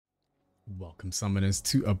Welcome summoners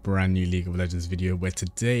to a brand new League of Legends video where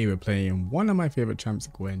today we're playing one of my favorite champs,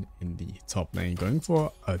 Gwen, in the top lane, going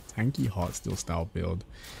for a tanky Heartsteel style build.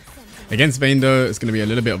 Against Vayne though, it's going to be a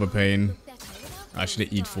little bit of a pain. I should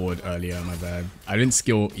have E'd forward earlier, my bad. I didn't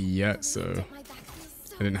skill E yet, so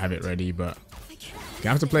I didn't have it ready, but you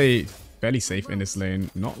have to play fairly safe in this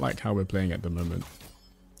lane, not like how we're playing at the moment.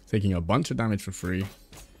 Taking a bunch of damage for free.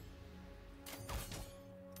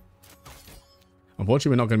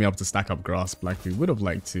 Unfortunately, we're not going to be able to stack up Grasp like we would have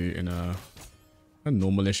liked to in a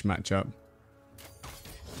normalish matchup.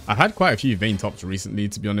 I've had quite a few Vayne tops recently,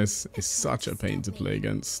 to be honest. It's such a pain to play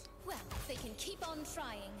against.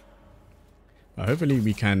 Hopefully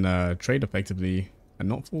we can trade effectively and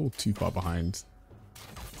not fall too far behind.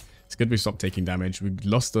 It's good we stopped taking damage. We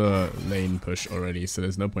lost the lane push already, so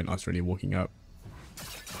there's no point us really walking up.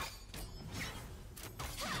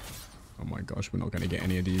 Oh my gosh, we're not going to get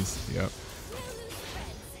any of these. Yep.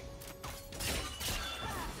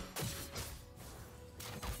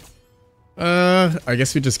 I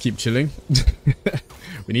guess we just keep chilling.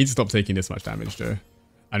 We need to stop taking this much damage though.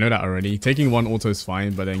 I know that already. Taking one auto is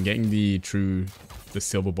fine, but then getting the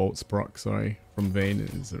silver bolts proc, sorry, from Vayne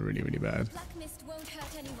is really, really bad.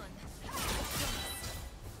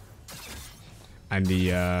 And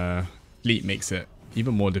the fleet makes it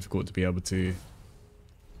even more difficult to be able to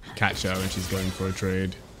catch her when she's going for a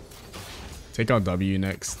trade. Take our W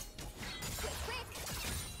next.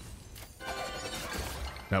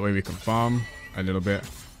 That way we can farm a little bit.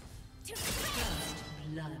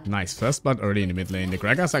 Nice. First blood already in the mid lane. The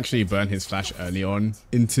Gragas actually burned his flash early on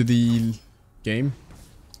into the game.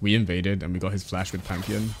 We invaded and we got his flash with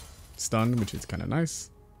Pantheon stun, which is kind of nice.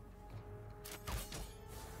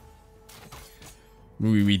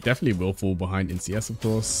 We definitely will fall behind in CS, of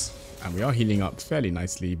course. And we are healing up fairly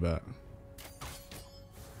nicely, but...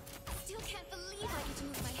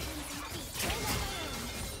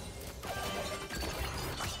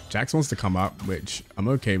 Jax wants to come up, which I'm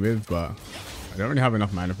okay with, but I don't really have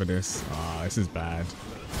enough mana for this. Ah, this is bad.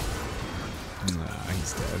 Nah,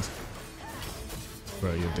 he's dead.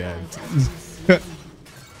 Bro, you're dead.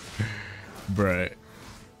 Bro.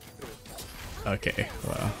 Okay,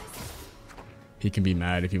 well. He can be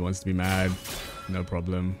mad if he wants to be mad. No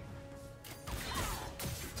problem.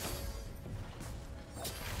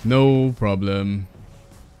 No problem.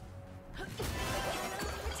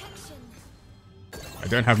 I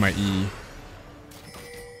don't have my E.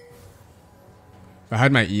 If I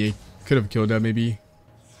had my E, I could have killed her maybe.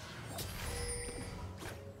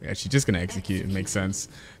 Yeah, she's just gonna execute. It makes sense.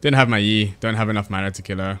 Didn't have my E. Don't have enough mana to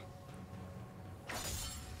kill her.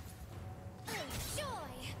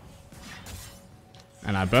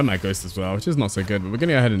 And I burned my ghost as well, which is not so good. But we're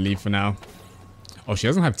gonna go ahead and leave for now. Oh, she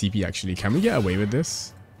doesn't have TP actually. Can we get away with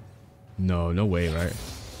this? No, no way, right?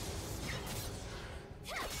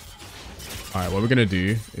 Alright, what we're going to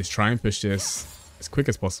do is try and push this as quick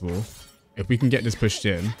as possible. If we can get this pushed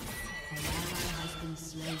in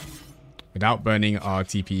without burning our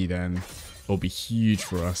TP, then it'll be huge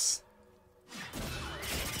for us.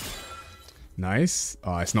 Nice.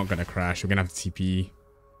 Oh, it's not going to crash. We're going to have to TP.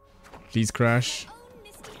 Please crash.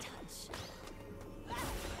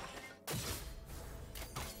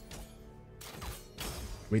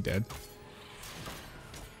 We're dead.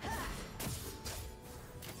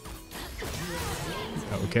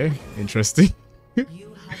 Okay, interesting.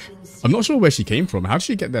 I'm not sure where she came from. How did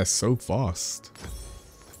she get there so fast?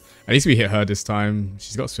 At least we hit her this time.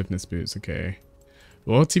 She's got swiftness boots. Okay.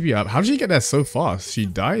 Well, TP up. How did she get there so fast? She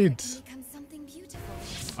died.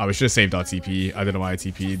 Oh, we should have saved our TP. I don't know why I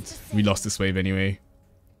TP'd. We lost this wave anyway.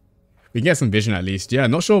 We can get some vision at least. Yeah,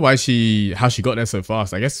 not sure why how she got there so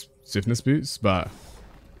fast. I guess swiftness boots, but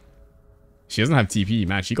she doesn't have TP.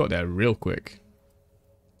 Man, she got there real quick.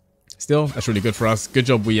 Still, that's really good for us. Good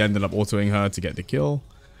job we ended up autoing her to get the kill.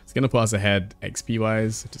 It's going to put us ahead XP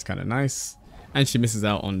wise, which is kind of nice. And she misses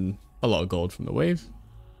out on a lot of gold from the wave.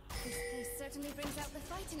 This place certainly brings out the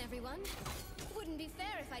fight in everyone. Wouldn't be fair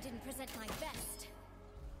if I didn't present my best.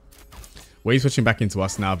 Wave switching back into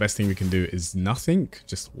us now. Best thing we can do is nothing.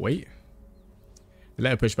 Just wait. Let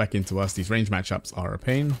her push back into us. These range matchups are a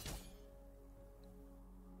pain.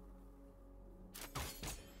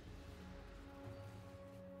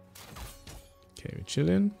 Okay, we're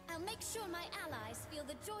chilling. I'll make sure my allies feel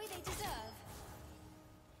the joy they deserve.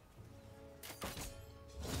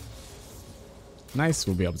 Nice,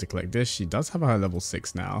 we'll be able to collect this. She does have her level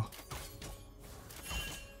 6 now.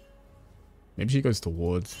 Maybe she goes to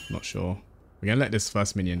ward, not sure. We're gonna let this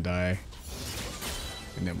first minion die.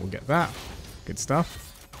 And then we'll get that. Good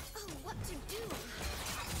stuff. Oh, what to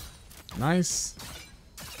do? Nice.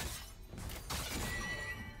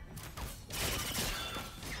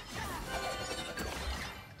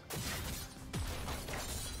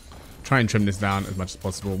 try and trim this down as much as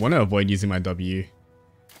possible. Want to avoid using my W,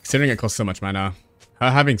 considering it costs so much mana.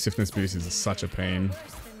 Her having swiftness boost is such a pain.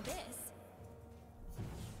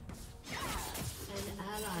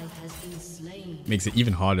 Makes it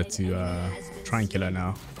even harder to try and kill her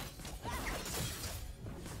now.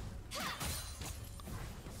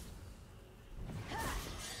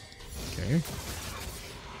 Okay.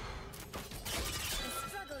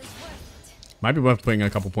 Might be worth putting a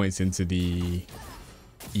couple points into the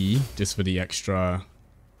E just for the extra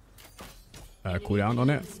cooldown on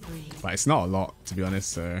it. But it's not a lot, to be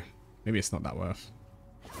honest, so maybe it's not that worth.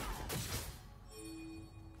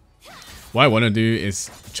 What I want to do is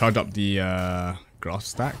charge up the graph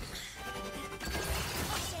stack.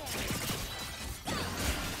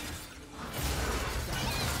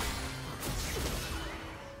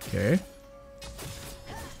 Okay.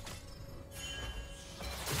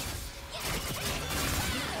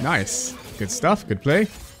 Nice. Good stuff. Good play.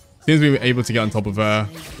 As soon as we were able to get on top of her,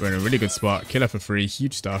 we're in a really good spot. Kill her for free.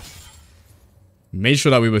 Huge stuff. Made sure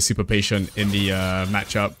that we were super patient in the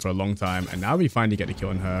matchup for a long time. And now we finally get the kill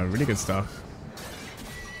on her. Really good stuff.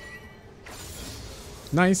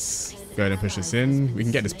 Nice. Go ahead and push this in. We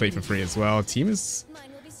can get this plate for free as well. Team is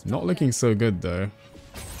not looking so good though.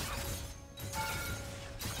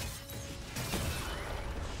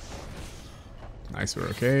 Nice. We're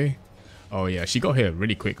okay. Oh yeah, she got here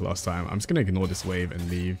really quick last time. I'm just going to ignore this wave and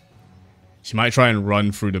leave. She might try and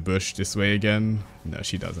run through the bush this way again. No,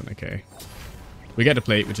 she doesn't. Okay. We get the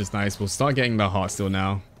plate, which is nice. We'll start getting the Heartsteel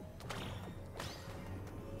now.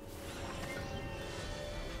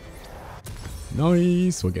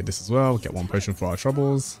 Nice. We'll get this as well. We'll get one potion for our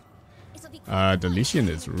troubles. The Lucian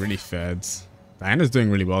is really fed. Diana's doing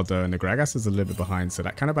really well though, and the Gragas is a little bit behind, so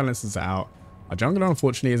that kind of balances it out. Our jungler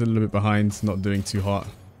unfortunately is a little bit behind, not doing too hot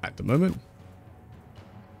at the moment.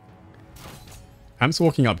 Hamp's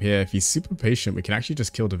walking up here. If he's super patient, we can actually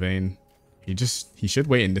just kill the Vayne. He should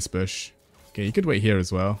wait in this bush. Okay, he could wait here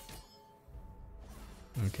as well.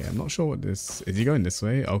 Okay, I'm not sure what this... Is he going this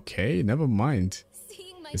way? Okay, never mind.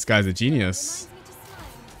 This guy's a genius.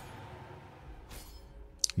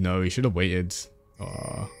 No, he should have waited.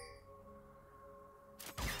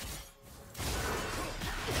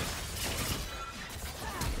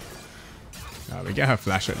 We get her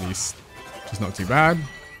flash at least. Which is not too bad.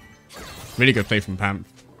 Really good play from Pamp.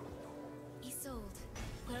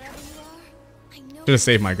 Should have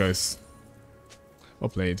saved my ghost. Well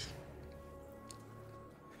played.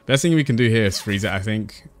 Best thing we can do here is freeze it, I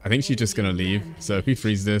think. I think she's just going to leave. So if we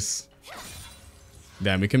freeze this,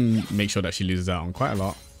 then we can make sure that she loses out on quite a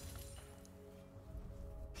lot.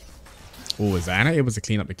 Oh, is Diana able to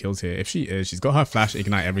clean up the kills here? If she is, she's got her flash,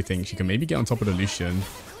 ignite, everything. She can maybe get on top of the Lucian.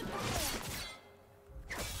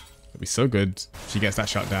 It'd be so good if she gets that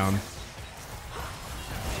shut down.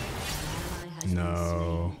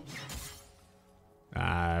 No.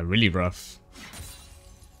 Really rough.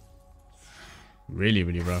 Really,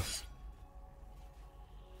 really rough.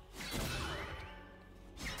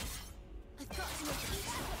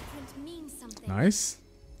 Nice.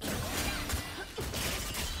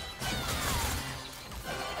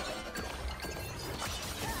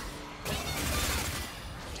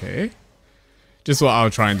 Okay. Just what I'll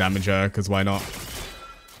try and damage her, because why not?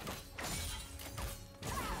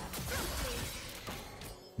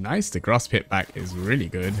 Nice, the grasp hit back is really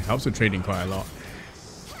good. Helps with trading quite a lot.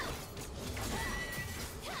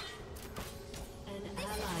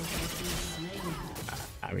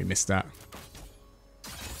 We missed that.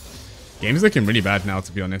 Game's looking really bad now,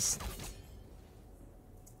 to be honest.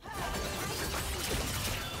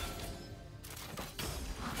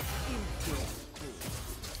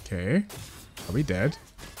 Okay. Are we dead?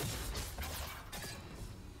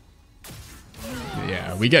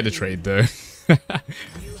 Yeah, we get the trade though.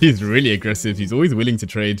 He's really aggressive. He's always willing to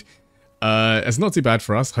trade. It's not too bad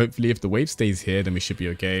for us. Hopefully, if the wave stays here, then we should be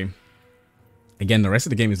okay. Again, the rest of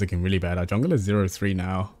the game is looking really bad. Our jungle is 0-3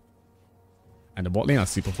 now. And the bot lane are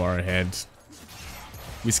super far ahead.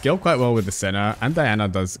 We scale quite well with the center. And Diana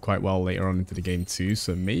does quite well later on into the game too.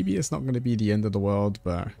 So maybe it's not going to be the end of the world.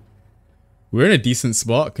 But we're in a decent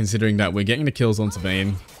spot considering that we're getting the kills onto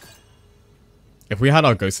Vayne. If we had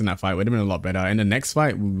our Ghost in that fight, it would have been a lot better. In the next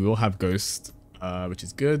fight, we will have Ghost, which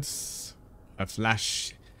is good. A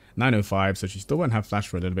flash 9:05, so she still won't have flash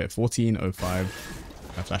for a little bit. 14:05,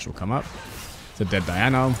 her flash will come up. It's a dead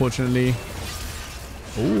Diana, unfortunately.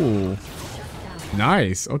 Ooh,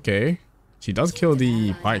 nice. Okay, she does kill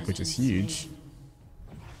the Pyke, which is huge.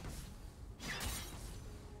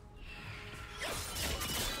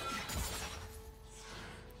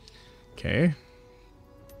 Okay.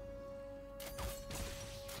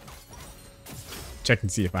 Check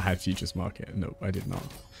and see if I had futures market. Nope, I did not.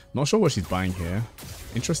 Not sure what she's buying here.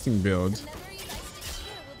 Interesting build. The memory you like to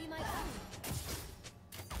share will be my own.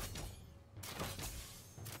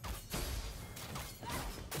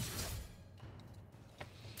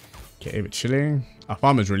 Okay, but chilling. Our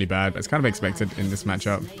farm is really bad, but it's kind of expected in this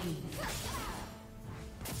matchup.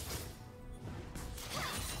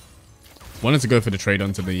 Wanted to go for the trade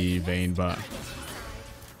onto the Vayne, but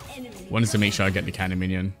wanted to make sure I get the cannon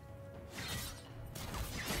minion.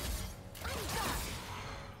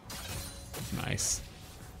 Nice.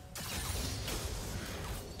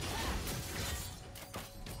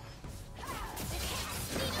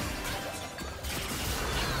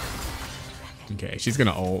 Okay, she's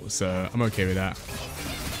gonna ult, so I'm okay with that.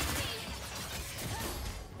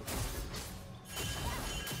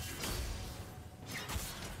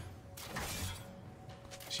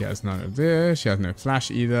 She has none of this. She has no flash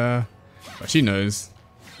either. But she knows.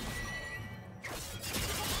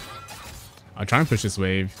 I'll try and push this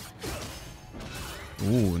wave.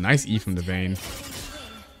 Ooh, nice E from the Vayne.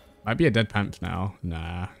 Might be a dead Pamp now.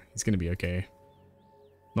 Nah, he's gonna be okay.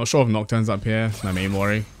 Not sure if Nocturne's up here. It's my main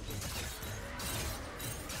worry.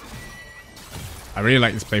 I really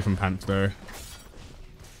like this play from Pamp though.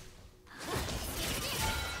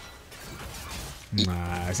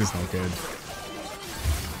 Nah, this is not good.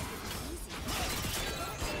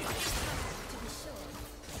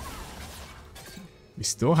 We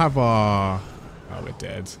still have our... Oh, we're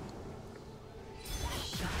dead.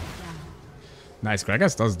 Nice,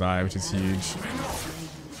 Gragas does die, which is huge.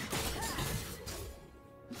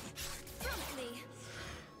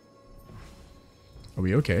 Are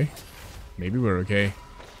we okay? Maybe we're okay.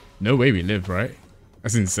 No way we live, right?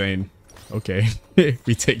 That's insane. Okay,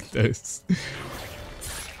 we take those.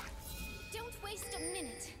 Don't waste a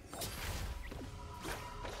minute.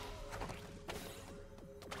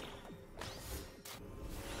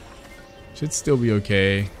 Should still be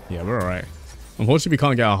okay. Yeah, we're alright. Unfortunately, we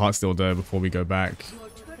can't get our Heartsteel though before we go back.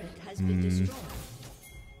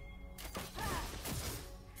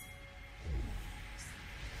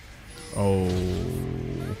 Oh.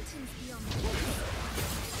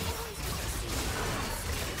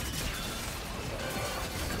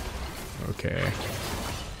 Okay.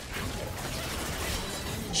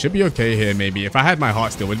 Should be okay here, maybe. If I had my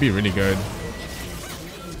Heartsteel, it would be really good.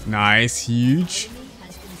 Nice, huge.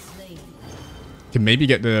 Can maybe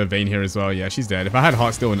get the Vayne here as well. Yeah, she's dead. If I had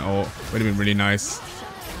Heartsteel and ult, would have been really nice.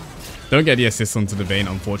 Don't get the assist onto the Vayne,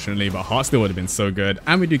 unfortunately, but Heartsteel would have been so good.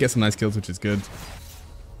 And we do get some nice kills, which is good.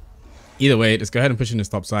 Either way, let's go ahead and push in this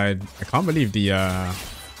top side. I can't believe the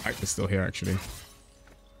Act is still here, actually.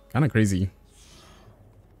 Kind of crazy.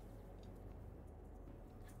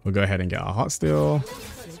 We'll go ahead and get our Heartsteel.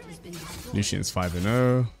 Lucian's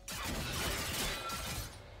 5-0.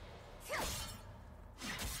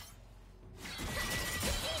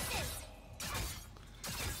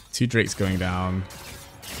 Two Drakes going down.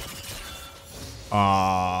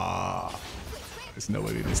 Ah, there's no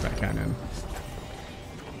way we missed that cannon.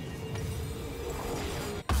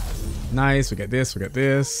 Nice, we get this, we get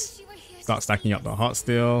this. Start stacking up the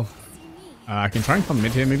Heartsteel. I can try and come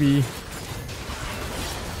mid here, maybe.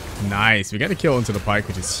 Nice, we get a kill onto the Pike,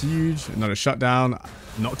 which is huge. Another shutdown.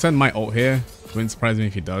 Nocturne might ult here. Wouldn't surprise me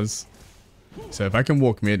if he does. So if I can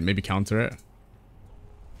walk mid, maybe counter it.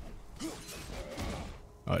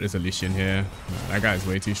 Oh, there's a Lucian here. That guy is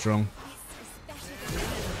way too strong.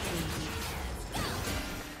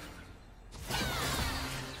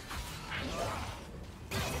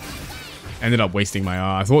 Ended up wasting my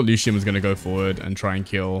R. I thought Lucian was going to go forward and try and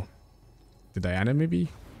kill the Diana, maybe?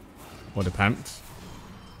 Or the Pamp.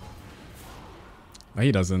 No,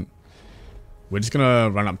 he doesn't. We're just going to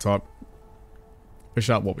run up top. Push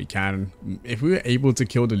out what we can. If we were able to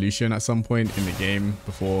kill the Lucian at some point in the game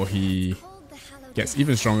before he gets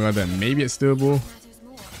even stronger, then maybe it's doable.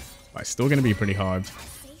 But it's still going to be pretty hard.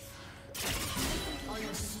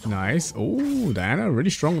 Nice. Oh, Diana, really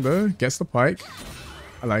strong though. Gets the Pike.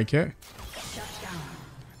 I like it.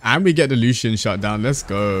 And we get the Lucian shut down. Let's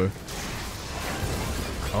go.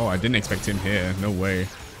 Oh, I didn't expect him here. No way.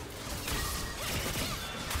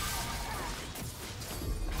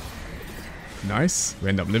 Nice. We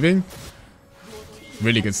end up living.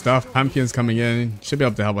 Really good stuff. Pampion's coming in. Should be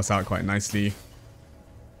able to help us out quite nicely.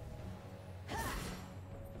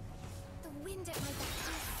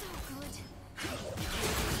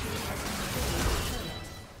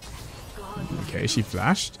 Okay, she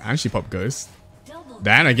flashed and she popped Ghost.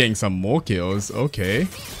 Diana getting some more kills. Okay.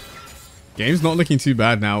 Game's not looking too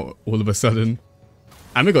bad now all of a sudden.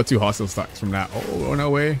 And we got 2 Heartsteel stacks from that. Oh, we're on our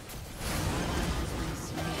way.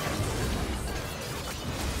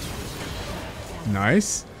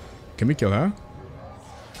 Nice. Can we kill her?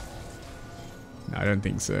 No, I don't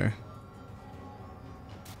think so.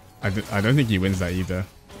 I don't think he wins that either.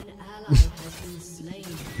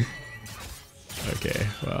 Okay,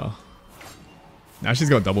 well. Now she's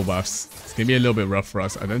got double buffs. It's gonna be a little bit rough for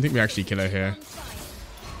us. I don't think we actually kill her here.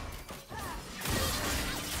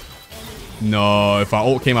 No, if our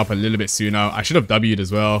ult came up a little bit sooner, I should have W'd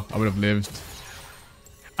as well. I would have lived.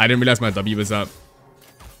 I didn't realize my W was up.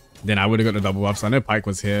 Then I would have got the double buffs. I know Pyke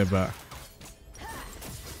was here, but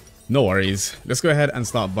no worries. Let's go ahead and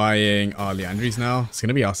start buying our Liandrys now. It's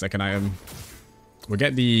gonna be our second item. We'll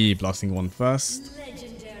get the blasting one first.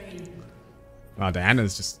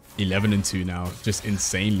 Diana's just 11 and 2 now. Just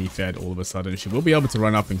insanely fed all of a sudden. She will be able to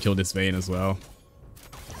run up and kill this Vayne as well.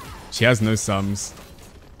 She has no sums.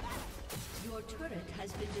 Your turret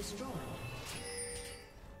has been destroyed.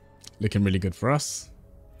 Looking really good for us.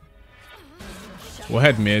 We'll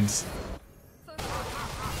head mids.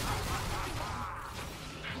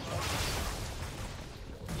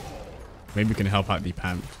 Maybe we can help out the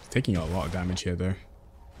Pamp. Taking a lot of damage here though.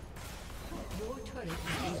 Your turret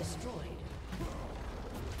has been destroyed.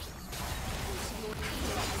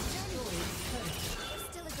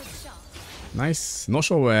 Still a good shot. Nice. Not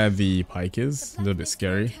sure where the Pyke is. A little bit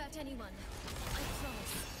scary. Hurt anyone. I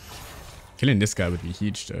promise. Killing this guy would be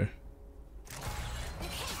huge though.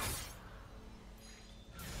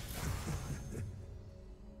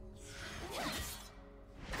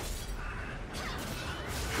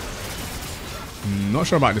 Not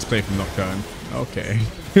sure about this play from Nocturne. Okay.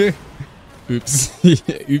 Oops.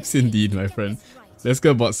 Oops indeed, my friend. Let's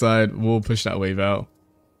go bot side. We'll push that wave out.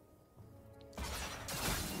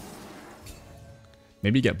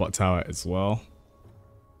 Maybe get bot tower as well.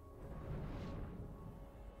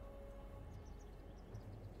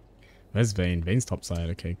 Where's Vayne? Vayne's top side.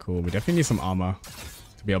 Okay, cool. We definitely need some armor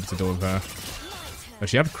to be able to deal with her. Does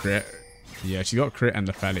she have crit? Yeah, she got crit and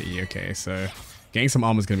lethality. Okay, so getting some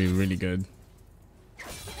armor is going to be really good.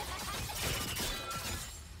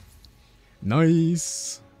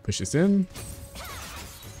 Nice. Push this in.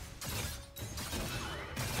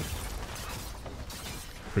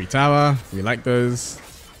 Free tower. We like those.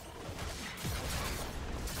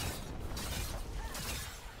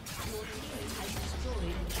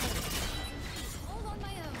 All on my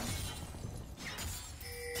own.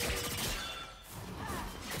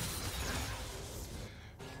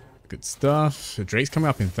 Good stuff. Drake's coming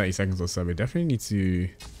up in 30 seconds or so. We definitely need to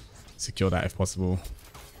secure that if possible.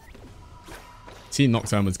 Team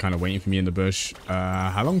Nocturne was kind of waiting for me in the bush.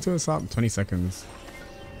 How long till it's up? 20 seconds.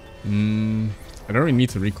 I don't really need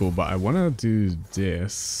to recall, but I want to do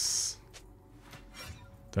this.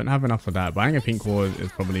 Don't have enough for that. Buying a pink ward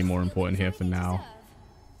is probably more important here for now.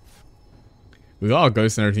 We got our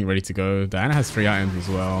ghost and everything ready to go. Diana has 3 items as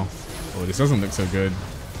well. Oh, this doesn't look so good.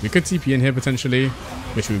 We could TP in here potentially,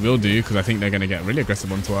 which we will do because I think they're going to get really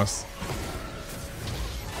aggressive onto us.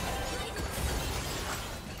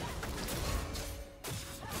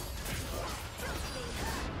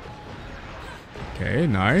 Okay,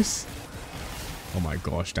 nice. Oh my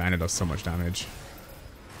gosh, Diana does so much damage.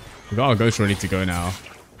 We got our ghost ready to go now.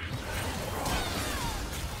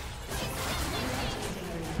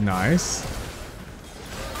 Nice.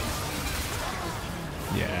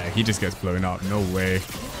 Yeah, he just gets blown up. No way.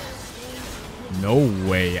 No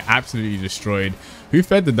way. Absolutely destroyed. Who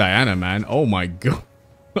fed the Diana, man? Oh my gosh.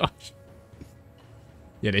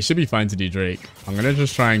 Yeah, they should be fine to do Drake. I'm going to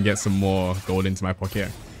just try and get some more gold into my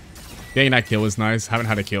pocket. Getting that kill was nice. Haven't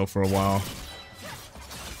had a kill for a while.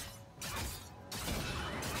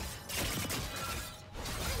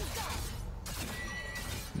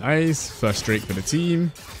 Nice. First Drake for the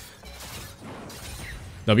team.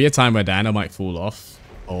 There'll be a time where Diana might fall off.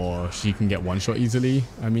 Or she can get one shot easily,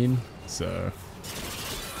 I mean. So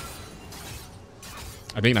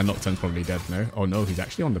I think that Nocturne's probably dead, no? Oh no, he's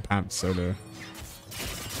actually on the Pamp solo.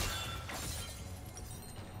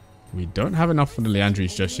 We don't have enough for the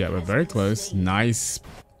Liandrys just yet. We're very close. Nice.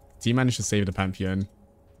 Team managed to save the Pantheon.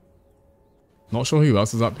 Not sure who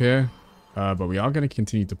else is up here. But we are going to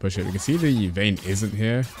continue to push it. We can see the Vayne isn't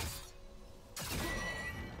here.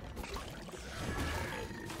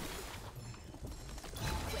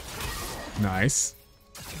 Nice.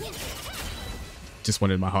 Just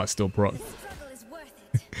wanted my Heartsteel proc.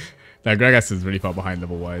 That Gragas is really far behind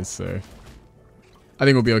level wise, so I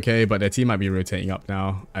think we'll be okay, but their team might be rotating up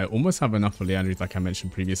now. I almost have enough for Liandry, like I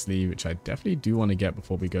mentioned previously, which I definitely do want to get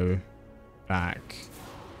before we go back.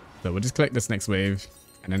 So we'll just collect this next wave,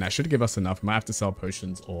 and then that should give us enough. Might have to sell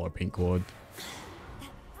potions or a pink ward.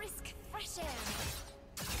 Brisk fresh air.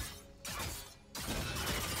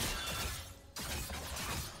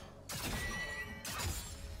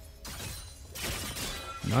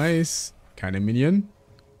 Nice. Cannon minion.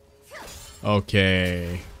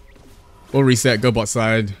 Okay. We'll reset, go bot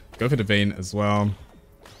side, go for the Vayne as well.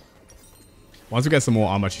 Once we get some more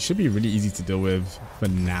armor, she should be really easy to deal with for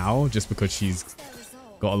now, just because she's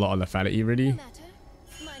got a lot of lethality really.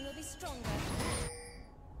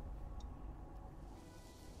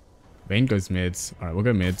 Vayne goes mids. Alright, we'll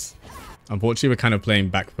go mids. Unfortunately, we're kind of playing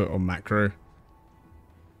back foot on macro.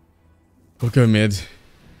 We'll go mid.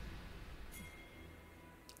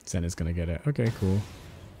 Zenna's gonna get it. Okay, cool.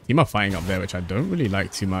 Team are fighting up there, which I don't really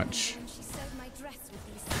like too much.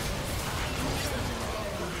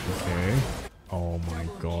 Okay. Oh my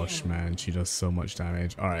gosh, man. She does so much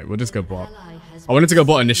damage. Alright, we'll just go bot. I wanted to go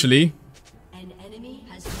bot initially.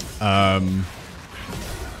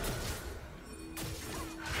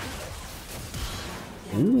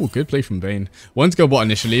 Ooh, good play from Vayne. Wanted to go bot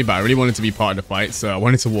initially, but I really wanted to be part of the fight, so I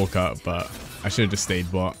wanted to walk up, but I should have just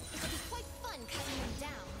stayed bot.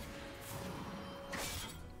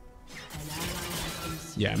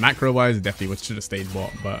 Yeah, macro-wise, definitely should have stayed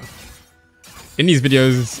bot, but in these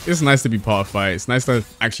videos, it's nice to be part of fight. It's nice to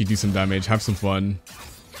actually do some damage, have some fun,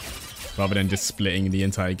 rather than just splitting the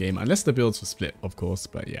entire game. Unless the builds were split, of course,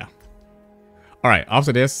 but yeah. Alright,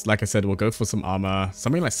 after this, like I said, we'll go for some armor.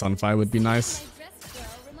 Something like Sunfire would be nice.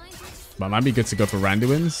 But it might be good to go for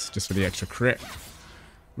Randuins, just for the extra crit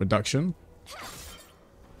reduction.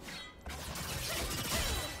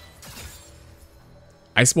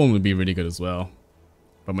 Iceborn would be really good as well.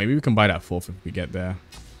 But maybe we can buy that 4th if we get there.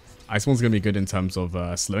 Iceborn's going to be good in terms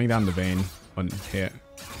of slowing down the Vayne on hit.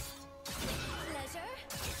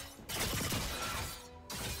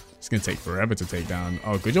 It's going to take forever to take down.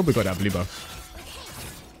 Oh, good job we got that blue buff.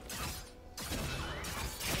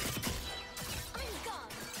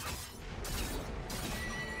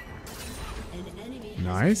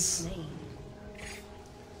 Nice.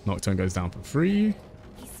 Nocturne goes down for free.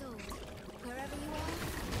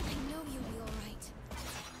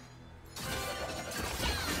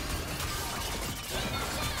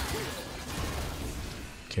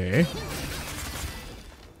 Okay.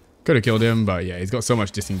 Could have killed him, but yeah, he's got so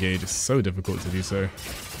much disengage. It's so difficult to do so.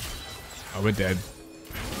 Oh, we're dead.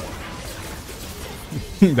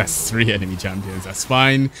 That's 3 enemy champions. That's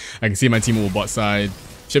fine. I can see my team all bot side.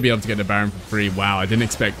 Should be able to get the Baron for free. Wow, I didn't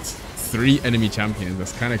expect 3 enemy champions.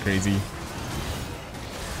 That's kind of crazy.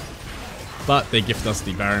 But they gift us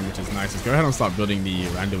the Baron, which is nice. Let's go ahead and start building the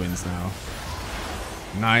Randuins now.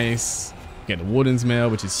 Nice. Get the Warden's Mail,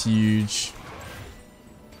 which is huge.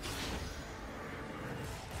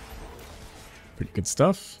 Pretty good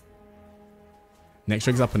stuff. Next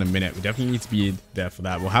trig's up in a minute. We definitely need to be there for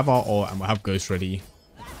that. We'll have our ult and we'll have Ghost ready.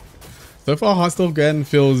 So far, Heartsteel again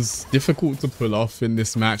feels difficult to pull off in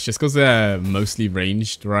this match just because they're mostly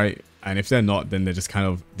ranged, right? And if they're not, then they're just kind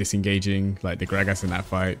of disengaging, like the Gragas in that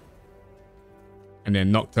fight. And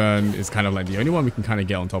then Nocturne is kind of like the only one we can kind of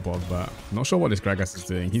get on top of, but I'm not sure what this Gragas is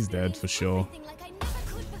doing. He's dead for sure.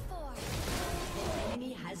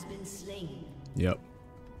 Yep.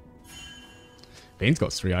 Vayne's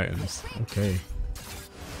got 3 items. Okay.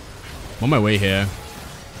 I'm on my way here.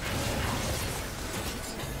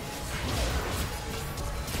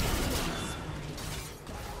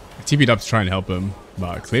 I TP'd up to try and help him,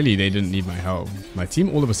 but clearly they didn't need my help. My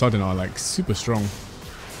team all of a sudden are like super strong.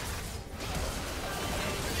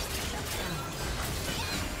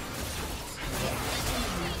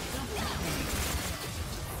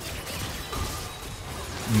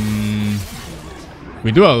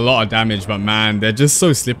 We do a lot of damage, but man, they're just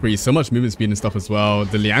so slippery. So much movement speed and stuff as well.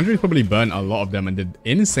 The Liandry probably burnt a lot of them and did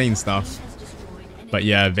insane stuff. But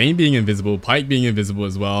yeah, Vayne being invisible, Pyke being invisible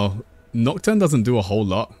as well. Nocturne doesn't do a whole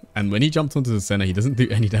lot. And when he jumps onto the center, he doesn't do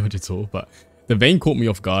any damage at all. But the Vayne caught me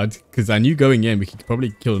off guard because I knew going in, we could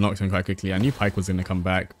probably kill the Nocturne quite quickly. I knew Pyke was going to come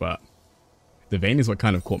back, but the Vayne is what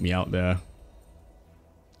kind of caught me out there.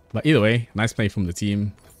 But either way, nice play from the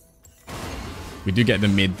team. We do get the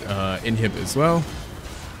mid inhib as well.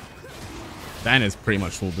 Dan is pretty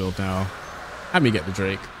much full build now. And we get the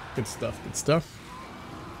Drake. Good stuff, good stuff.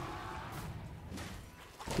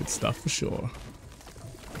 Good stuff for sure.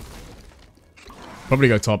 Probably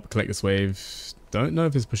go top, collect this wave. Don't know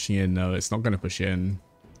if it's pushing in. No, it's not going to push in.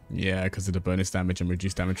 Yeah, because of the bonus damage and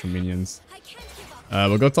reduced damage from minions.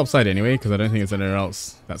 We'll go top side anyway, because I don't think there's anywhere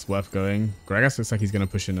else that's worth going. Gragas looks like he's going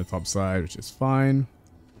to push in the top side, which is fine.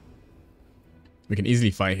 We can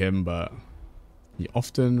easily fight him, but he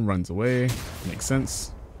often runs away. Makes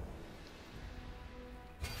sense.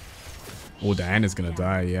 Oh, Diana's gonna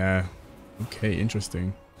die, yeah. Okay,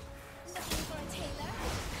 interesting.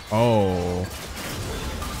 Oh.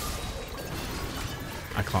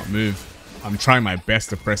 I can't move. I'm trying my best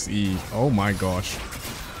to press E. Oh my gosh.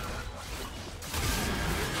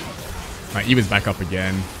 My E was back up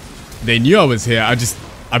again. They knew I was here.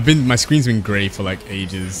 My screen's been grey for like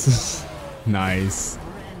ages. Nice.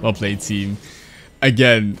 Well played, team.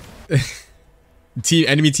 Again,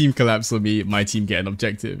 enemy team collapse on me, my team get an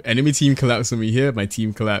objective. Enemy team collapse on me here, my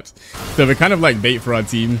team collapse. So we're kind of like bait for our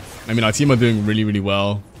team. I mean, our team are doing really, really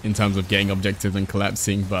well in terms of getting objectives and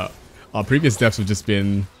collapsing, but our previous deaths have just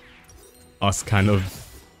been us kind of,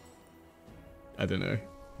 I don't know,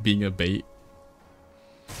 being a bait.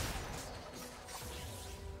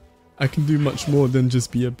 I can do much more than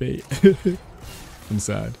just be a bait. I'm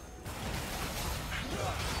sad.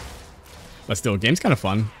 But still, game's kind of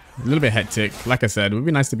fun. A little bit hectic. Like I said, it would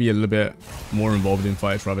be nice to be a little bit more involved in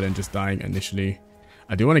fights rather than just dying initially.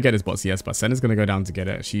 I do want to get this bot CS, but Senna's going to go down to get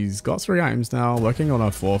it. She's got 3 items now, working on her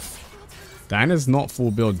 4th. Diana's not full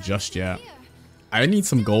build just yet. I need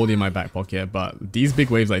some gold in my back pocket, but these big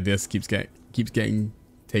waves like this keeps getting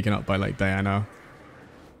taken up by like Diana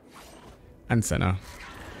and Senna.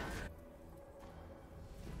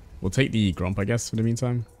 We'll take the Gromp, I guess, for the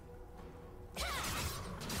meantime.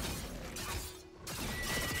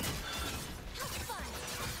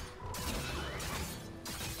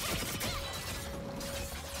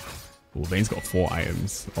 Oh, Vayne's got 4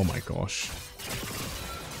 items. Oh my gosh.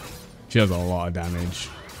 She does a lot of damage.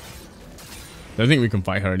 I don't think we can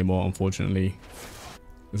fight her anymore, unfortunately.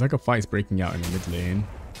 There's like a fight's breaking out in the mid lane.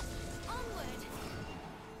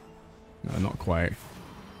 No, not quite.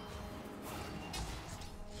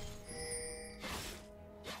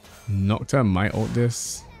 Nocturne might ult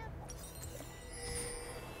this.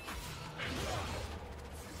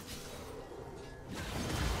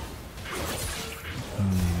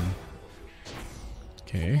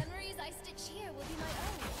 Okay.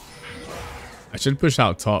 I should push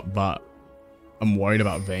out top, but I'm worried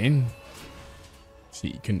about Vayne.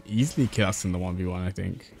 She can easily kill us in the 1v1, I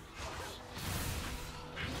think.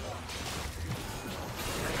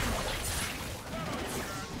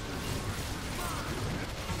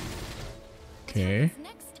 Okay.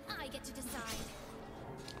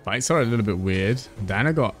 Fights are a little bit weird.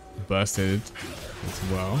 Diana got bursted as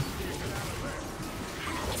well.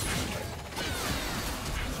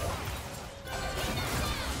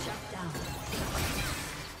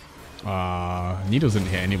 Needles didn't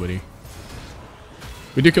hit anybody.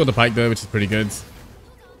 We do kill the Pyke though, which is pretty good.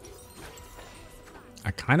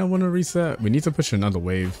 I kind of want to reset. We need to push another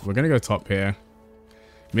wave. We're going to go top here.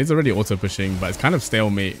 Mid's already auto pushing, but it's kind of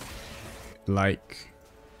stalemate. Like,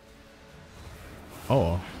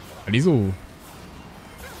 oh, are these all,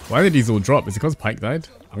 why did these all drop? Is it because Pyke died?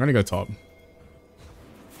 I'm going to go top.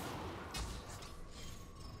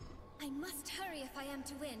 I must hurry if I am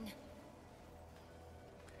to win.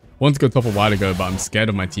 Wanted to go top a while ago, but I'm scared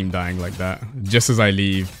of my team dying like that just as I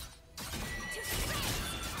leave.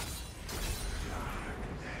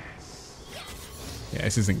 Yeah,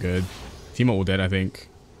 this isn't good. Team are all dead, I think.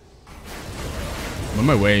 I'm on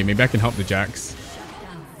my way. Maybe I can help the Jax.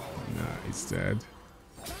 Nah, he's dead.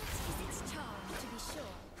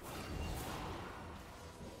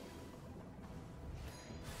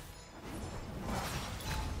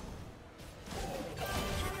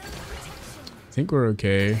 I think we're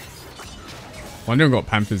okay. Wondering what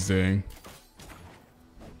Panther's doing.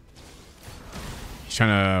 He's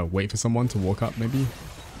trying to wait for someone to walk up, maybe?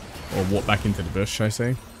 Or walk back into the bush, should I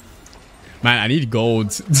say? Man, I need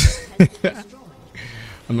gold.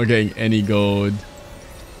 I'm not getting any gold.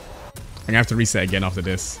 I'm gonna have to reset again after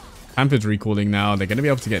this. Panther's recalling now. They're gonna be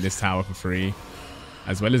able to get this tower for free.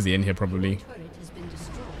 As well as the inn here, probably.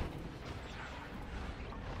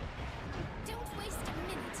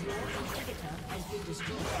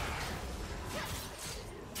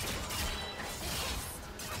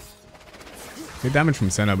 Good damage from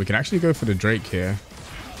Senna. We can actually go for the Drake here.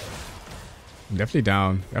 I'm definitely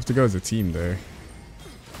down. We have to go as a team though.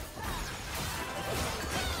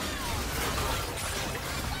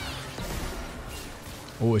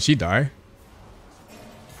 Oh, did she die?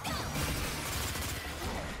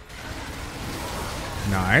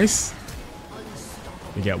 Nice.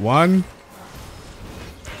 We get one.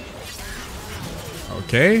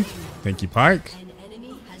 Okay. Thank you, Pyke.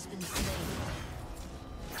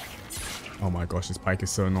 Oh my gosh, this Pyke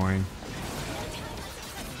is so annoying.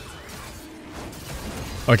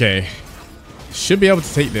 Okay. Should be able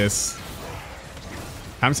to take this.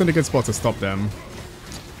 Ham's in a good spot to stop them.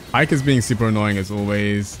 Pyke is being super annoying as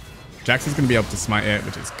always. Jax is going to be able to smite it,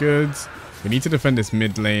 which is good. We need to defend this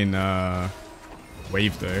mid lane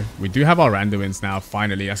wave though. We do have our Randuins now,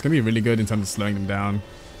 finally. That's going to be really good in terms of slowing them down.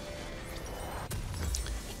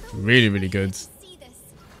 Really, really good.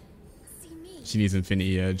 She needs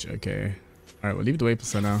Infinity Edge. Okay. Alright, we'll leave the wave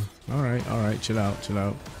for now. Alright, chill out, chill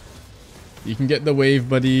out. You can get the wave,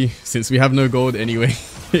 buddy, since we have no gold anyway.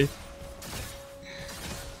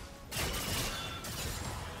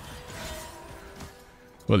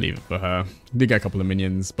 We'll leave it for her. Did get a couple of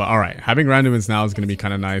minions, but alright. Having Randuins now is going to be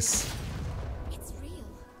kind of nice. It's real,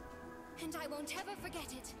 and I won't ever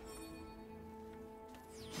forget it.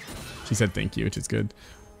 She said thank you, which is good.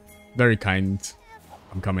 Very kind.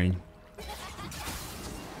 I'm coming.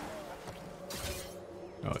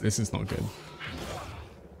 Oh, this is not good.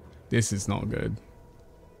 This is not good.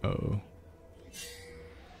 Oh.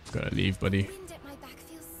 Gotta leave, buddy. Wind at my back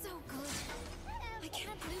feels so good. I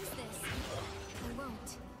can't lose this. I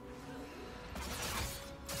won't.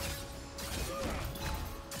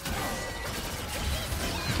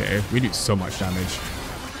 Okay, we do so much damage.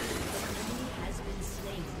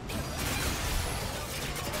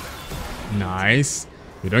 Nice.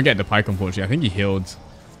 We don't get the pike, unfortunately. I think he healed.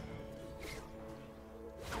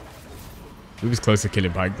 We was close to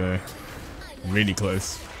killing pike though. Really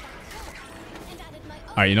close.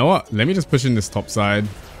 Alright, you know what? Let me just push in this top side.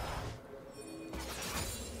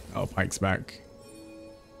 Oh, pike's back.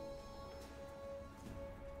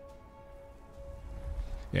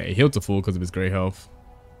 Yeah, he healed to full because of his grey health.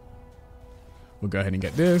 We'll go ahead and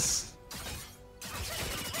get this.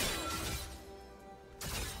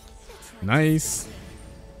 Nice.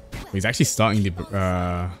 He's actually starting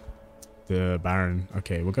the Baron.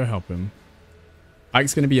 Okay, we'll go help him.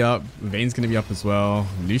 Ike's going to be up. Vayne's going to be up as well.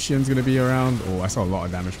 Lucian's going to be around. Oh, I saw a lot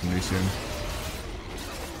of damage from Lucian.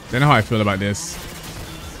 Don't know how I feel about this.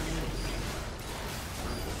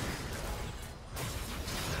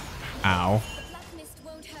 Ow.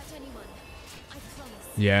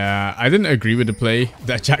 Yeah, I didn't agree with the play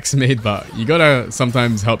that Jax made, but you gotta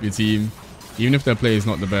sometimes help your team, even if their play is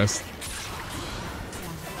not the best.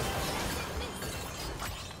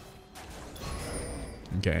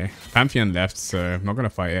 Okay, Pantheon left, so I'm not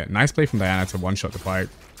gonna fight it. Nice play from Diana to one-shot the fight.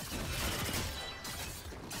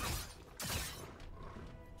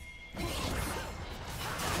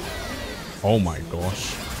 Oh my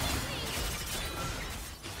gosh.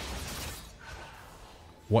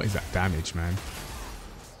 What is that damage, man?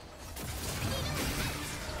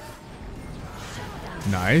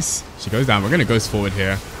 Nice. She goes down. We're going to ghost forward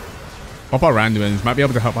here. Pop our Randuins. Might be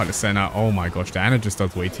able to help out the center. Oh my gosh. Diana just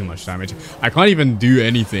does way too much damage. I can't even do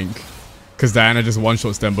anything because Diana just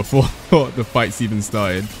one-shots them before the fight's even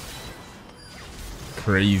started.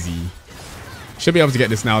 Crazy. Should be able to get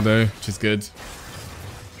this now though, which is good.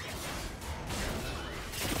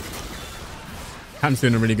 Ham's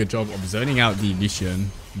doing a really good job of zoning out the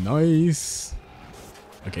Lucian. Nice.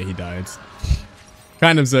 Okay, he died.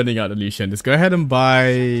 Kind of zoning out the Lucian. Let's go ahead and buy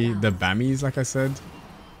the Bammies, like I said.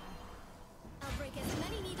 I'll break as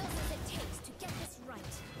many needles as it takes to get this right.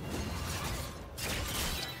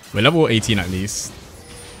 We're level 18 at least.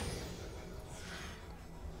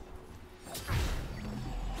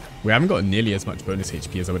 We haven't got nearly as much bonus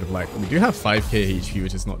HP as I would have liked. We do have 5k HP,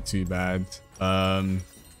 which is not too bad.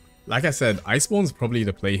 Like I said, Iceborn's probably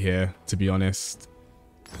the play here, to be honest.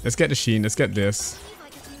 Let's get the Sheen. Let's get this.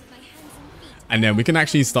 And then we can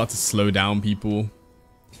actually start to slow down people.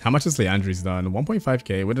 How much has Liandry's done?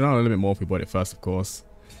 1.5k. We'd have done a little bit more if we bought it first, of course.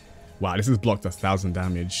 Wow, this has blocked us 1000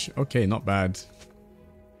 damage. Okay, not bad.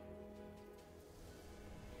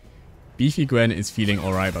 Beefy Gwen is feeling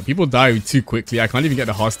alright, but people die too quickly. I can't even get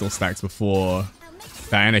the Heartsteel stacks before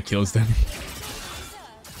Diana kills them.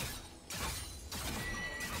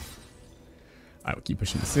 Alright, we'll keep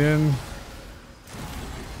pushing this in.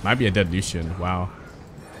 Might be a dead Lucian. Wow.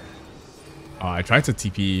 Oh, I tried to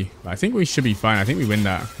TP, but I think we should be fine. I think we win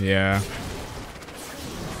that. Yeah.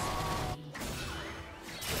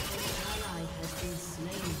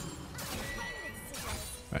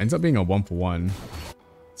 It ends up being a 1-for-1.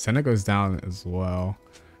 Senna goes down as well.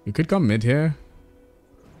 We could come mid here.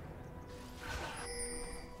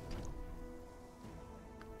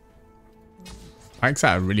 Pike's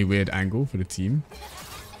at a really weird angle for the team.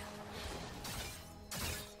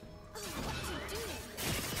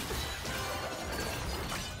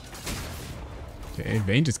 Okay,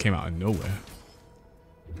 Vayne just came out of nowhere.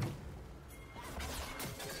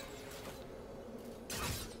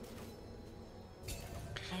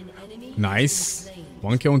 Nice.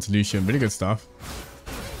 1 kill into Lucian. Really good stuff.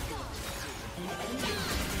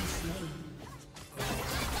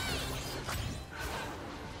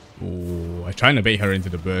 Oh, I'm trying to bait her into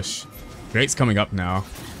the bush. Drake's coming up now.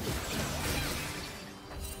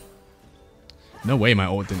 No way my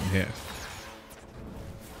ult didn't hit.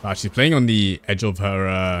 Wow, she's playing on the edge of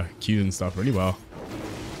her Q and stuff really well.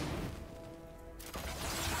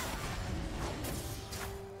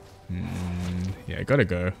 Yeah, gotta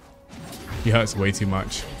go. He hurts way too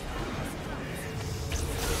much.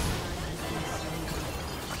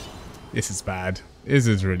 This is bad. This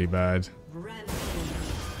is really bad. Rampage.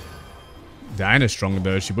 Diana's strong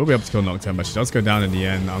though. She will be able to kill Nocturne, but she does go down in the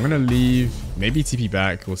end. I'm gonna leave. Maybe TP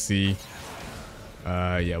back. We'll see.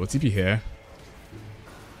 Yeah, we'll TP here.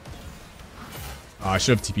 Oh, I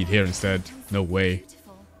should have TP'd here instead. No way.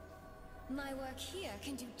 Beautiful. My work here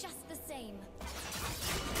can do just the same.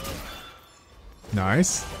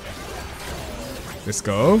 Nice. Let's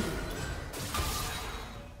go.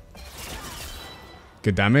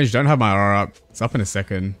 Good damage. Don't have my R up. It's up in a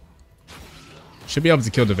second. Should be able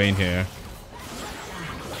to kill the Vayne here.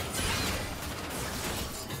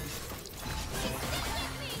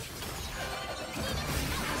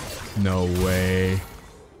 No way.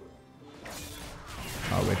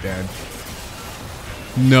 Oh, we're dead.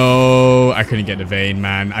 No, I couldn't get the Vayne,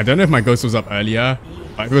 man. I don't know if my ghost was up earlier.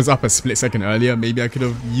 But if it was up a split second earlier, maybe I could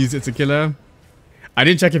have used it to kill her. I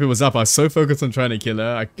didn't check if it was up. I was so focused on trying to kill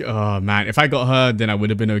her. Oh, man. If I got her, then I would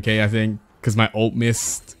have been okay, I think. Because my ult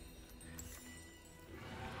missed.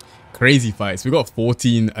 Crazy fights. We got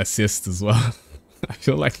 14 assists as well. I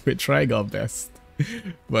feel like we're trying our best.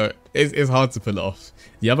 But it's hard to pull off.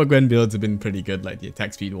 The other Gwen builds have been pretty good, like the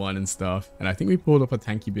attack speed one and stuff. And I think we pulled up a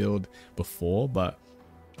tanky build before, but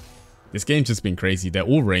this game's just been crazy. They're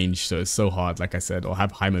all ranged, so it's so hard, like I said, or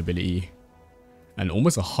have high mobility. And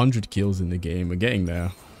almost 100 kills in the game. We're getting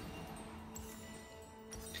there.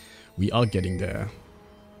 We are getting there.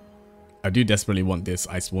 I do desperately want this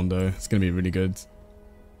Iceborn though. It's going to be really good.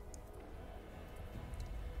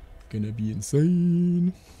 Gonna be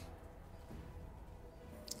insane.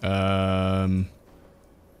 I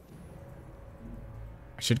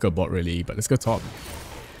should go bot really, but let's go top.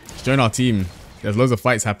 Let's join our team. There's loads of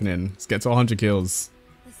fights happening. Let's get to 100 kills.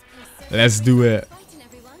 Let's do it.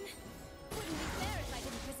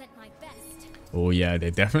 Oh yeah, they're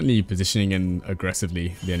definitely positioning in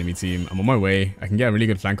aggressively, the enemy team. I'm on my way. I can get a really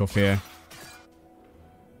good flank off here.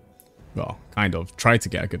 Well, kind of. Try to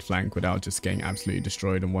get a good flank without just getting absolutely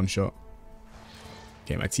destroyed in one shot.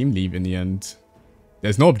 Okay, my team leave in the end.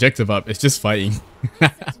 There's no objective up. It's just fighting.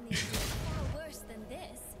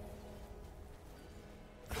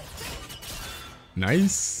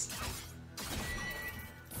 Nice.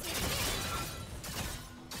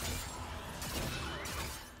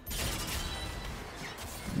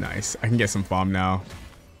 Nice. I can get some farm now.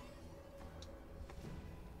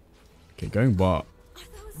 Okay, going bot.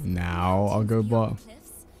 Now I'll go bot.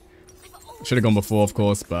 Should have gone before, of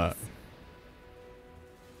course, but...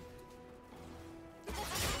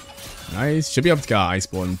 Nice. Should be able to get our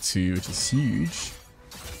Iceborn too, which is huge.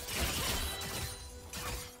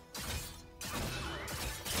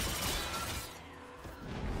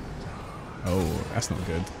 Oh, that's not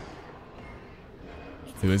good.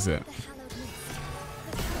 Who is it?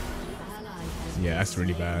 Yeah, that's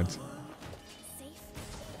really bad.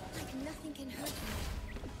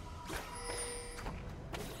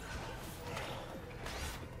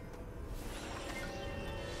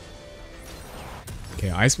 Okay,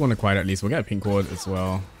 Iceborn acquired at least. We'll get a pink ward as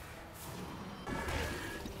well.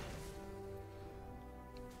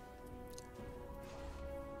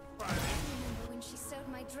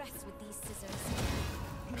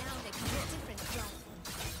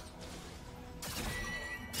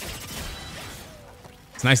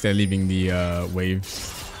 It's nice they're leaving the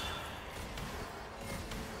waves.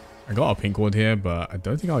 I got a pink ward here, but I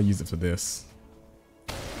don't think I'll use it for this.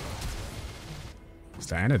 Is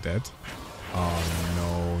Diana dead? Oh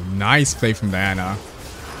no. Nice play from Diana.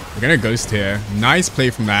 We're gonna ghost here. Nice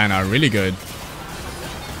play from Diana. Really good.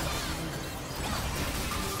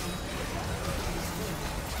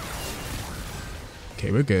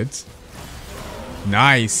 Okay, we're good.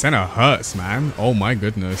 Nice. Senna hurts, man. Oh my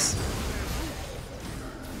goodness.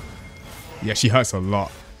 Yeah, she hurts a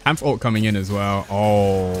lot. Amph ult coming in as well.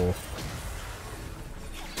 Oh.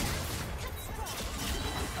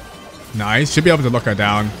 Nice. Should be able to lock her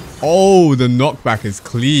down. Oh, the knockback is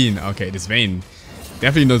clean. Okay, this Vayne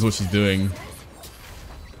definitely knows what she's doing.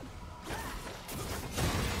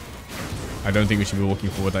 I don't think we should be walking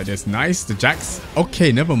forward like this. Nice. The Jax.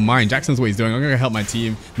 Okay, never mind. Jax knows what he's doing. I'm going to help my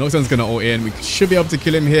team. Nocturne's going to ult in. We should be able to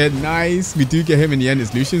kill him here. Nice. We do get him in the end.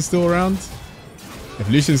 Is Lucian still around? If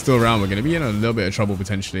Lucian's still around, we're going to be in a little bit of trouble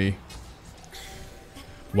potentially.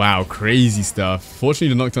 Wow, crazy stuff. Fortunately,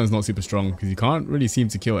 the Nocturne's not super strong because you can't really seem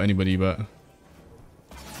to kill anybody, but...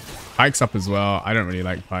 Pyke's up as well. I don't really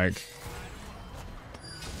like Pyke.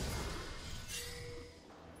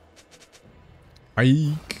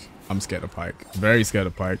 Pyke. I'm scared of Pyke. Very scared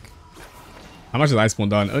of Pyke. How much has Iceborn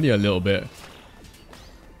done? Only a little bit.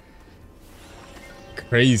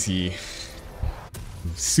 Crazy.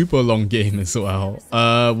 Super long game as well.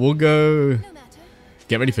 We'll go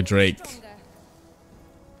Get ready for Drake.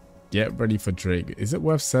 Get ready for Drake. Is it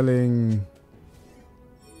worth selling?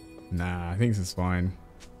 Nah, I think this is fine.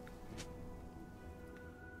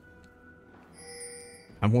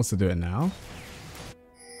 I'm wants to do it now.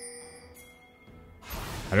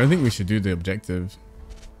 I don't think we should do the objective.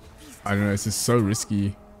 I don't know, this is so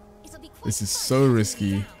risky. This is so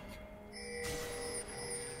risky.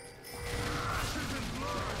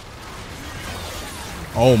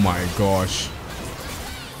 Oh my gosh.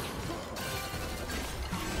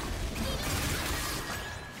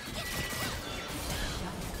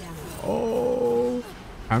 Oh.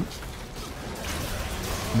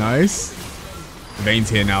 Nice. Vayne's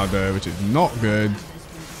here now though, which is not good.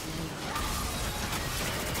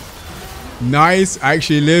 Nice. I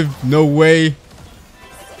actually live. No way.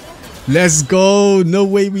 Let's go. No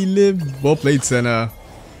way we live. Well played, Senna.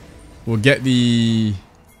 We'll get the...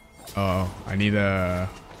 Oh, I need a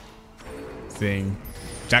thing.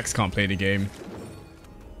 Jax can't play the game.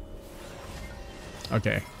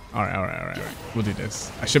 Okay. Alright. We'll do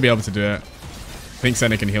this. I should be able to do it. I think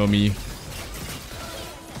Senna can heal me.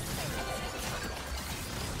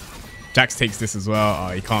 Jax takes this as well.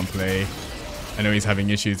 Oh, he can't play. I know he's having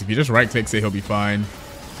issues. If you just right clicks it, he'll be fine.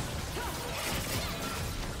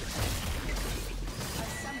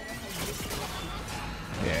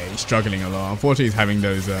 Yeah, he's struggling a lot. Unfortunately, he's having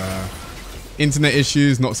those internet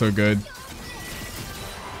issues. Not so good.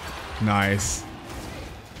 Nice.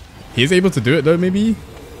 He's able to do it though, maybe?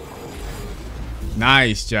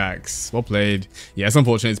 Nice, Jax. Well played. Yeah, it's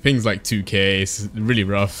unfortunate. His ping's like 2k. It's really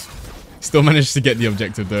rough. Still managed to get the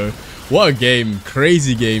objective though. What a game.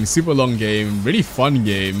 Crazy game. Super long game. Really fun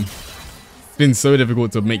game. It's been so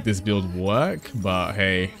difficult to make this build work. But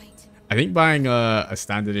hey, I think buying a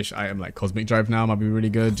standardish item like Cosmic Drive now might be really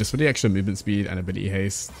good. Just for the extra movement speed and ability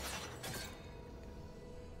haste.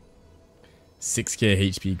 6k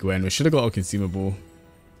HP Gwen. We should have got a consumable.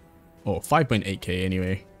 Oh, 5.8k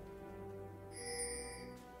anyway.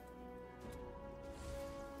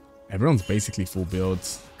 Everyone's basically full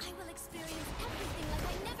builds.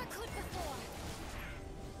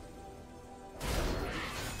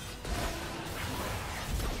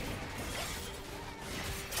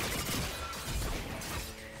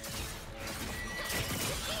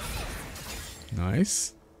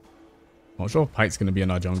 Nice. Not sure if Pike's gonna be in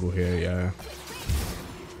our jungle here, yeah.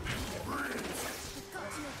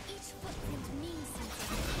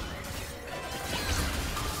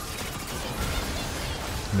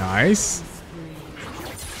 Nice.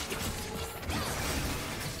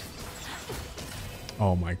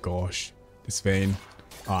 Oh my gosh. This Vayne.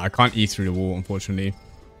 Oh, I can't eat through the wall, unfortunately.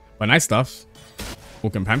 But nice stuff. Oh,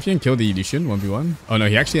 can Pantheon kill the Lucian 1v1? Oh no,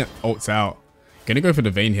 he actually ults out. Gonna go for the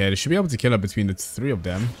Vayne here. They should be able to kill her between the three of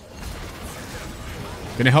them.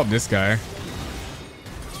 Gonna help this guy.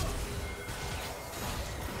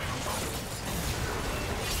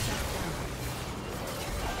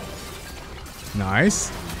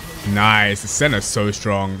 Nice. Nice. The Senna's so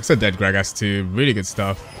strong. It's a dead Gragas too. Really good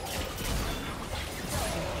stuff.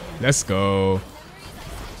 Let's go.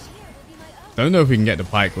 Don't know if we can get the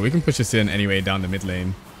Pike, but we can push this in anyway down the mid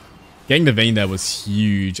lane. Getting the Vayne there was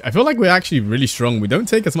huge. I feel like we're actually really strong. We don't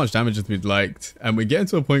take as much damage as we'd liked. And we're getting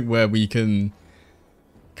to a point where we can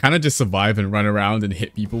kind of just survive and run around and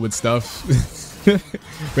hit people with stuff.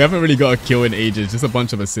 We haven't really got a kill in ages. Just a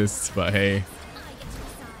bunch of assists. But hey.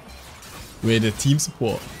 We're the team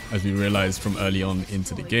support, as we realized from early on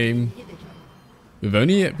into the game. With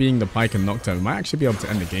only it being the Pike and Nocturne, we might actually be able to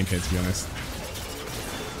end the game here, to be honest.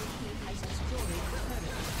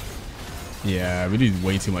 Yeah, we did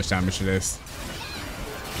way too much damage to this.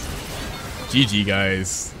 GG,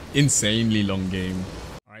 guys. Insanely long game.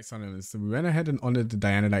 Alright, Sunnies, so we went ahead and honored the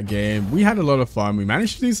Diana that game. We had a lot of fun. We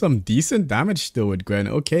managed to do some decent damage still with Gwen.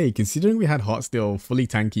 Okay, considering we had Heartsteel fully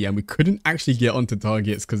tanky and we couldn't actually get onto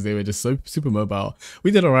targets because they were just so super mobile. We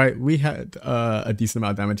did alright. We had a decent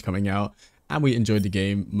amount of damage coming out. And we enjoyed the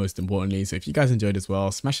game, most importantly. So if you guys enjoyed as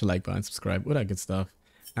well, smash the like button, subscribe, all that good stuff.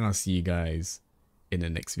 And I'll see you guys in the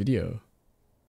next video.